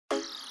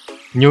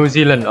New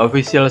Zealand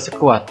official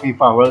squad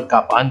FIFA World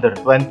Cup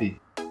Under-20.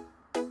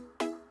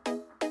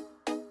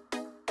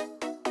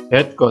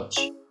 Head coach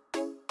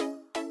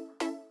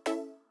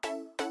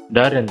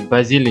Darren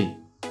Bazeley,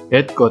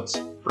 head coach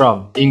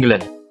from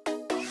England.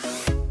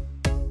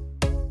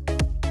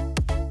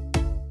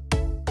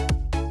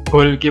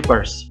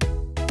 Goalkeepers: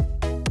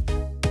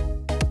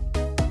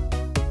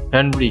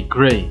 Henry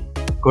Gray,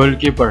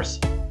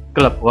 goalkeepers,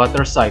 Club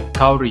Waterside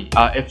Cowrie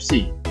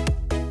AFC.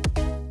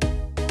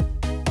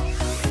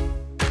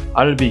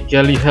 Alby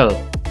Hill,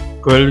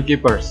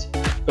 goalkeepers,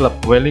 Club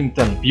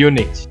Wellington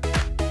Phoenix.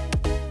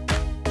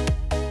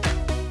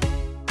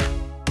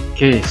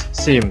 Kees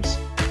Sims,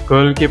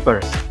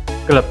 goalkeepers,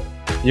 Club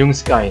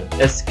Ljungskile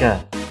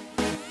SK.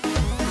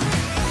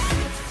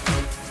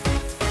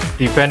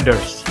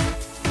 Defenders: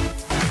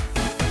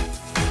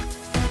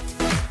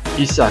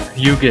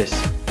 Hughes,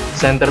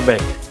 center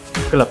back,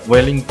 Club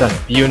Wellington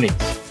Phoenix.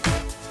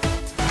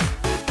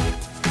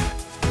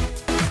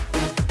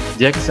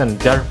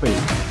 Jarvie,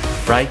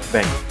 right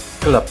back,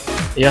 Club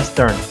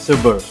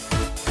Suburbs.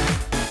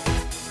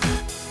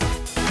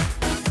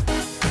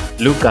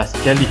 Lukas,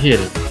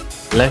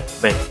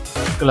 left back,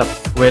 Club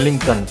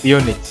Wellington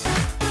Phoenix.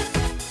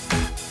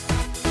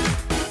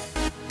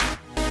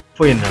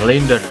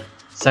 Linder,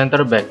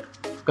 center back,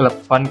 Club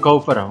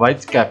Vancouver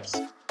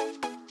Whitecaps.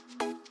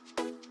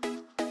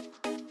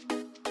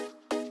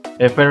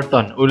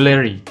 Everton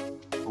Ullery,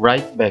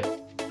 right back,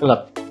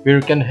 Club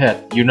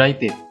Birkenhead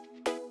United.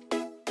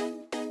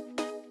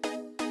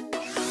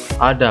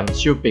 Adam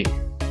Shupik,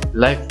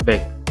 left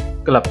back,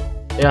 Club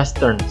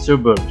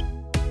Suburbs.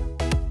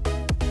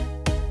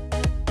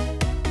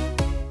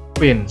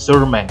 Finn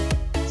Surman,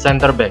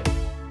 center back,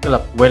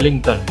 Club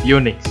Wellington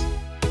Phoenix.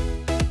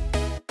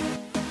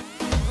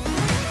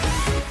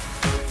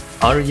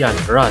 Aryan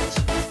Raj,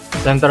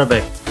 center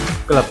back,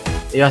 Club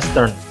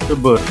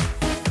Suburbs.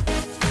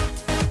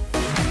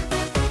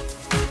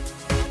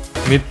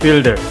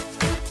 Midfielder: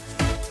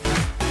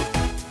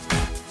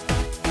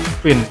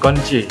 Finn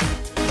Conchi,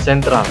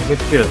 central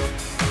midfield,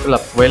 Club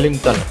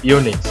Wellington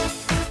Phoenix.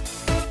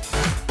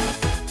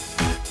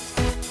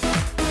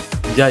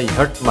 Jai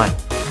Hartman,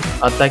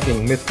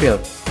 attacking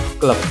midfield,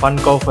 Club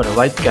Vancouver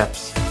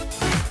Whitecaps.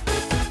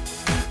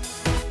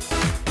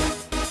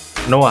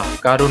 Noah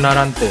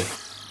Karunarante,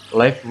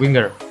 left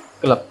winger,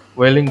 Club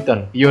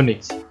Wellington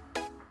Phoenix.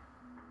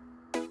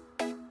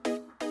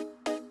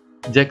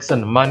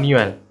 Jackson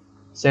Manuel,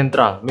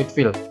 central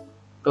midfield,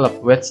 Club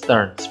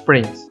Western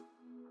Springs.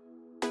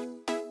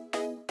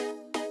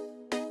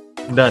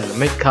 Dan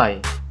Mackay,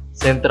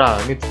 central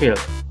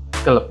midfield,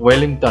 Club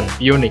Wellington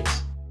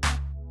Phoenix.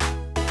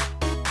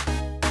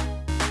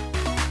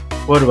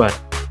 Forward: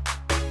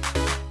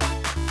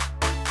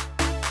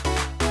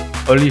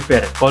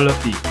 Oliver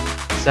Colotti,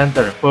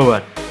 center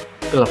forward,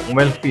 Club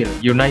Melville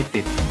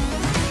United.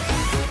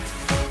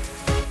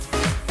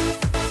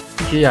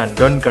 Kian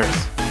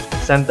Donkers,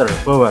 center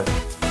forward,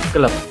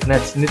 Club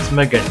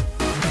Nijmegen.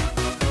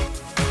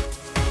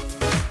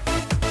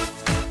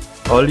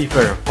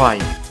 Oliver Fay,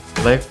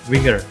 left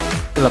winger,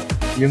 Club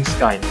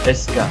Ljungskile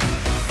SK.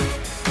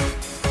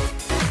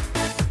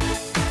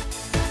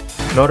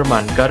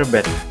 Norman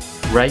Garbett,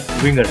 right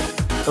winger,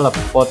 Club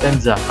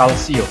Potenza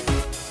Calcio.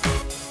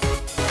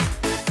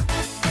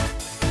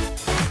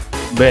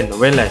 Ben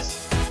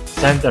Welles,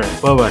 center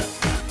forward,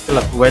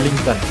 Club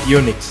Wellington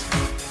Phoenix.